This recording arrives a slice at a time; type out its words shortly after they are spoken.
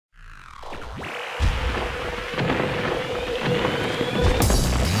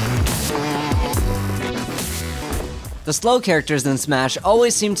The slow characters in Smash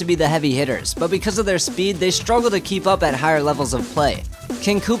always seem to be the heavy hitters, but because of their speed, they struggle to keep up at higher levels of play.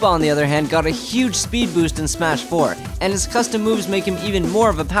 King Koopa, on the other hand, got a huge speed boost in Smash 4, and his custom moves make him even more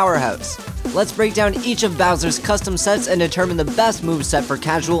of a powerhouse. Let's break down each of Bowser's custom sets and determine the best moveset for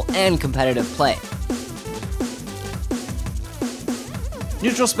casual and competitive play.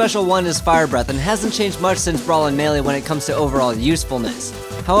 Neutral Special 1 is Fire Breath and hasn't changed much since Brawl and Melee when it comes to overall usefulness.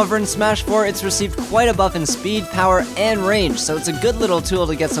 However, in Smash 4, it's received quite a buff in speed, power, and range, so it's a good little tool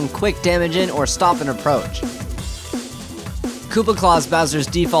to get some quick damage in or stop an approach. Koopa Claw is Bowser's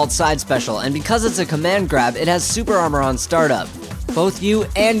default side special, and because it's a command grab, it has super armor on startup. Both you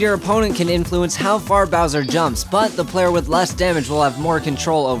and your opponent can influence how far Bowser jumps, but the player with less damage will have more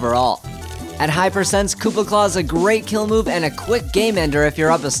control overall. At high percents, Koopa Claw is a great kill move and a quick game ender if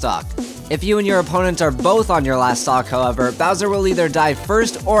you're up a stock. If you and your opponent are both on your last stock, however, Bowser will either die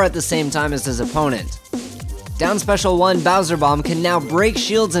first or at the same time as his opponent. Down Special 1 Bowser Bomb can now break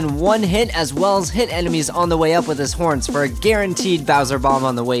shields in one hit as well as hit enemies on the way up with his horns for a guaranteed Bowser Bomb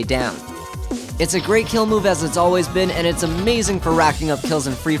on the way down. It's a great kill move as it's always been, and it's amazing for racking up kills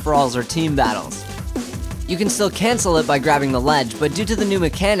in free-for-alls or team battles. You can still cancel it by grabbing the ledge, but due to the new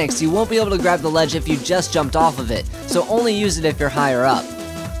mechanics, you won't be able to grab the ledge if you just jumped off of it, so only use it if you're higher up.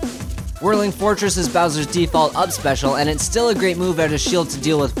 Whirling Fortress is Bowser's default up special, and it's still a great move out of shield to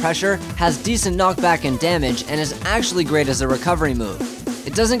deal with pressure, has decent knockback and damage, and is actually great as a recovery move.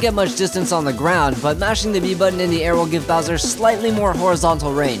 It doesn't get much distance on the ground, but mashing the B button in the air will give Bowser slightly more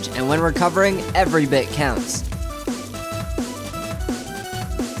horizontal range, and when recovering, every bit counts.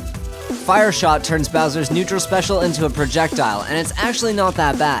 Fire Shot turns Bowser's neutral special into a projectile, and it's actually not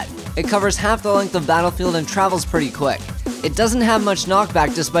that bad. It covers half the length of battlefield and travels pretty quick. It doesn't have much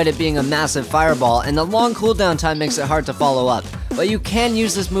knockback despite it being a massive fireball, and the long cooldown time makes it hard to follow up, but you can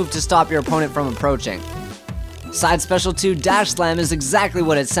use this move to stop your opponent from approaching. Side Special 2 Dash Slam is exactly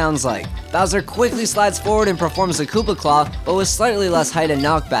what it sounds like. Bowser quickly slides forward and performs a Koopa Claw, but with slightly less height and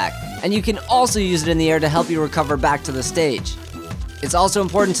knockback, and you can also use it in the air to help you recover back to the stage. It's also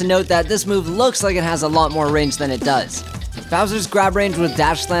important to note that this move looks like it has a lot more range than it does. Bowser's grab range with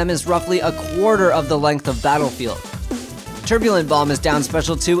Dash Slam is roughly a quarter of the length of battlefield. Turbulent Bomb is down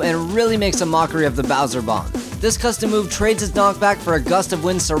Special 2 and really makes a mockery of the Bowser Bomb. This custom move trades his knockback for a gust of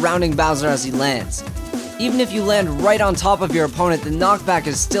wind surrounding Bowser as he lands. Even if you land right on top of your opponent, the knockback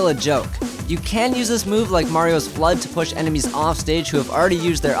is still a joke. You can use this move like Mario's Flood to push enemies off stage who have already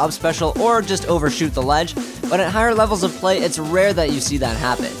used their up special or just overshoot the ledge, but at higher levels of play it's rare that you see that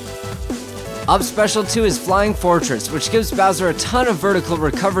happen. Up Special 2 is Flying Fortress, which gives Bowser a ton of vertical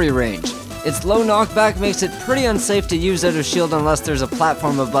recovery range. Its low knockback makes it pretty unsafe to use out of shield unless there's a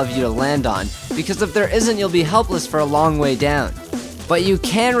platform above you to land on, because if there isn't you'll be helpless for a long way down. But you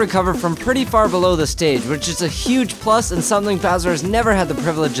can recover from pretty far below the stage, which is a huge plus and something Bowser has never had the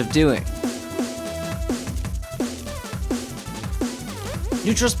privilege of doing.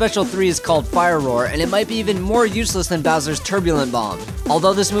 Neutral Special 3 is called Fire Roar, and it might be even more useless than Bowser's Turbulent Bomb.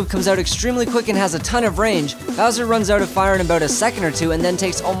 Although this move comes out extremely quick and has a ton of range, Bowser runs out of fire in about a second or two and then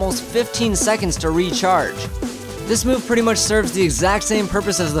takes almost 15 seconds to recharge. This move pretty much serves the exact same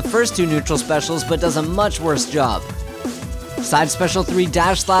purpose as the first two neutral specials, but does a much worse job. Side Special 3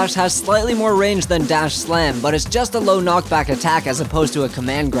 Dash Slash has slightly more range than Dash Slam, but it's just a low knockback attack as opposed to a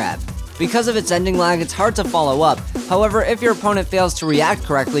command grab. Because of its ending lag, it's hard to follow up. However, if your opponent fails to react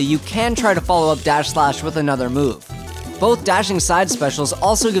correctly, you can try to follow up Dash Slash with another move. Both dashing side specials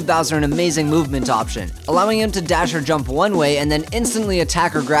also give Bowser an amazing movement option, allowing him to dash or jump one way and then instantly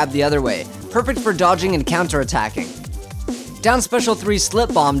attack or grab the other way, perfect for dodging and counter-attacking. Down Special 3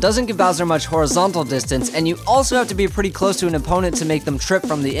 Slip Bomb doesn't give Bowser much horizontal distance, and you also have to be pretty close to an opponent to make them trip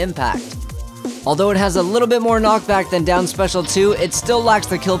from the impact. Although it has a little bit more knockback than Down Special 2, it still lacks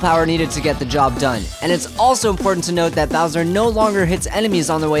the kill power needed to get the job done, and it's also important to note that Bowser no longer hits enemies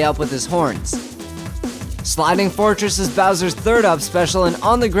on the way up with his horns. Sliding Fortress is Bowser's third up special, and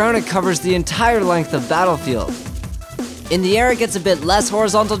on the ground it covers the entire length of battlefield. In the air it gets a bit less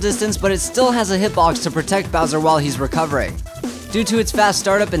horizontal distance, but it still has a hitbox to protect Bowser while he's recovering. Due to its fast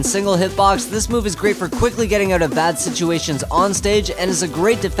startup and single hitbox, this move is great for quickly getting out of bad situations on stage and is a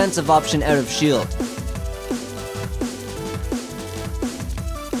great defensive option out of shield.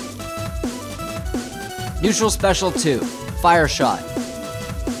 Neutral Special 2 Fire Shot.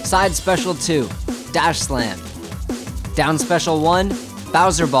 Side Special 2 Dash Slam. Down Special 1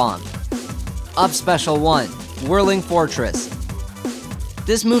 Bowser Bomb. Up Special 1 Whirling Fortress.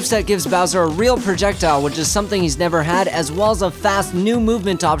 This moveset gives Bowser a real projectile, which is something he's never had, as well as a fast new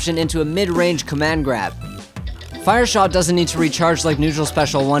movement option into a mid-range command grab. Fire Shot doesn't need to recharge like Neutral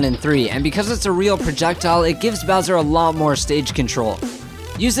Special 1 and 3, and because it's a real projectile, it gives Bowser a lot more stage control.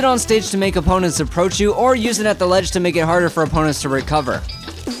 Use it on stage to make opponents approach you, or use it at the ledge to make it harder for opponents to recover.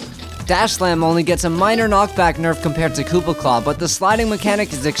 Dash Slam only gets a minor knockback nerf compared to Koopa Claw, but the sliding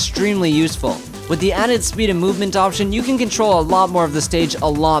mechanic is extremely useful. With the added speed and movement option, you can control a lot more of the stage a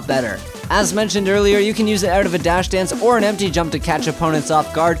lot better. As mentioned earlier, you can use it out of a dash dance or an empty jump to catch opponents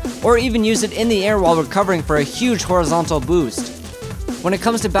off guard, or even use it in the air while recovering for a huge horizontal boost. When it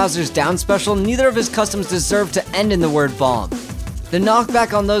comes to Bowser's down special, neither of his customs deserve to end in the word bomb. The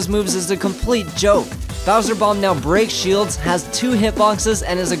knockback on those moves is a complete joke. Bowser Bomb now breaks shields, has 2 hitboxes,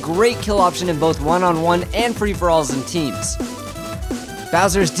 and is a great kill option in both one-on-one and free-for-alls and teams.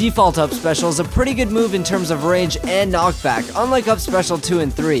 Bowser's default up special is a pretty good move in terms of range and knockback, unlike up special 2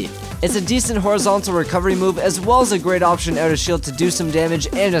 and 3. It's a decent horizontal recovery move as well as a great option out of shield to do some damage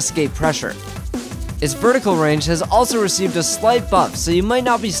and escape pressure. Its vertical range has also received a slight buff, so you might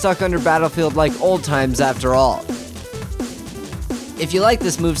not be stuck under Battlefield like old times after all. If you like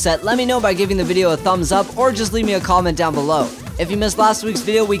this moveset, let me know by giving the video a thumbs up or just leave me a comment down below. If you missed last week's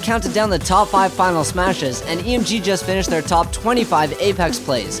video, we counted down the top 5 final smashes, and EMG just finished their top 25 Apex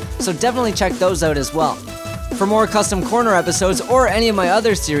plays, so definitely check those out as well. For more custom corner episodes or any of my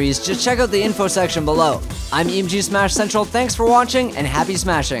other series, just check out the info section below. I'm EMG Smash Central, thanks for watching and happy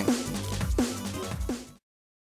smashing!